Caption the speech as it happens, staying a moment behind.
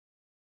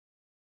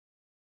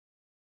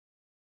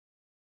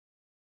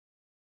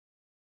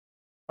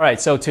All right,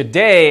 so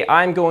today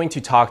I'm going to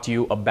talk to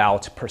you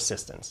about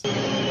persistence. A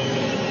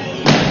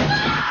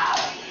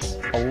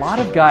lot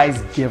of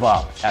guys give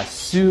up as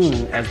soon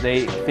as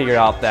they figure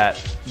out that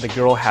the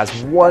girl has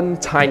one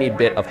tiny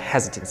bit of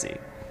hesitancy.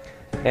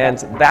 And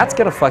that's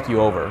gonna fuck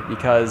you over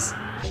because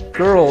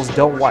girls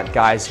don't want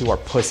guys who are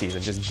pussies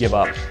and just give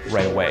up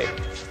right away.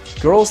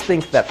 Girls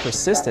think that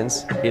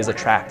persistence is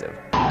attractive.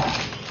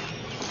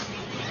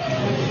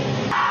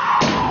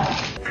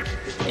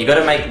 You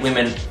gotta make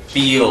women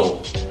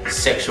feel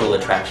sexual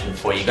attraction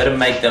for you. You gotta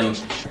make them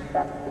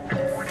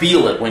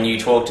feel it when you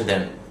talk to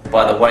them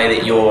by the way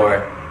that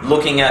you're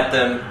looking at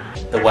them,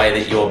 the way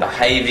that you're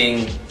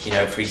behaving, you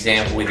know, for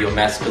example, with your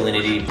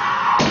masculinity.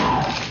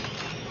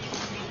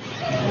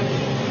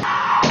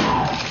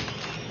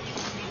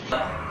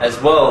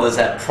 As well, there's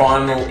that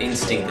primal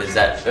instinct, there's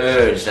that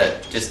urge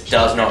that just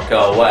does not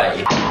go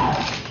away.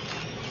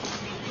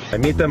 I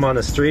meet them on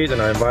the street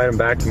and I invite them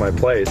back to my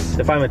place.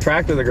 If I'm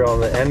attracted to the girl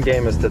and the end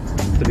game is to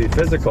be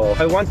physical,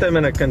 I want them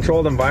in a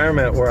controlled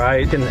environment where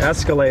I can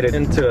escalate it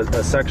into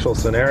a sexual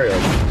scenario.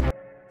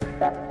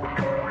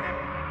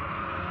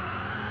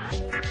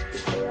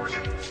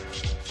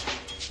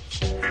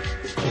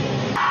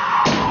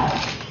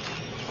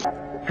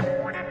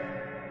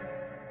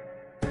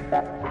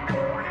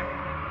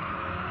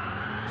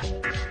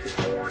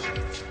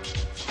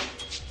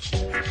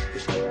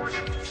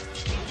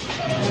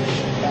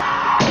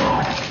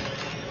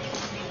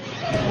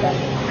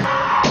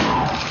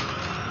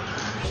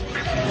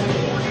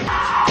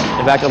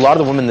 In fact, a lot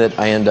of the women that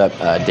I end up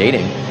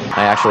dating,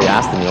 I actually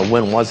ask them,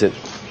 when was it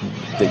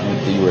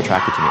that you were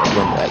attracted to me?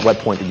 Like at what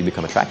point did you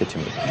become attracted to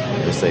me?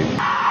 And they say,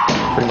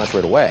 pretty much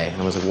right away.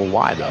 And I was like, well,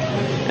 why though?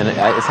 And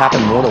it's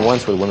happened more than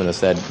once where women have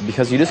said,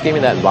 because you just gave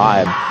me that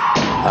vibe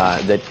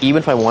that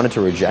even if I wanted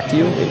to reject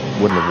you,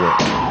 it wouldn't have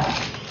worked.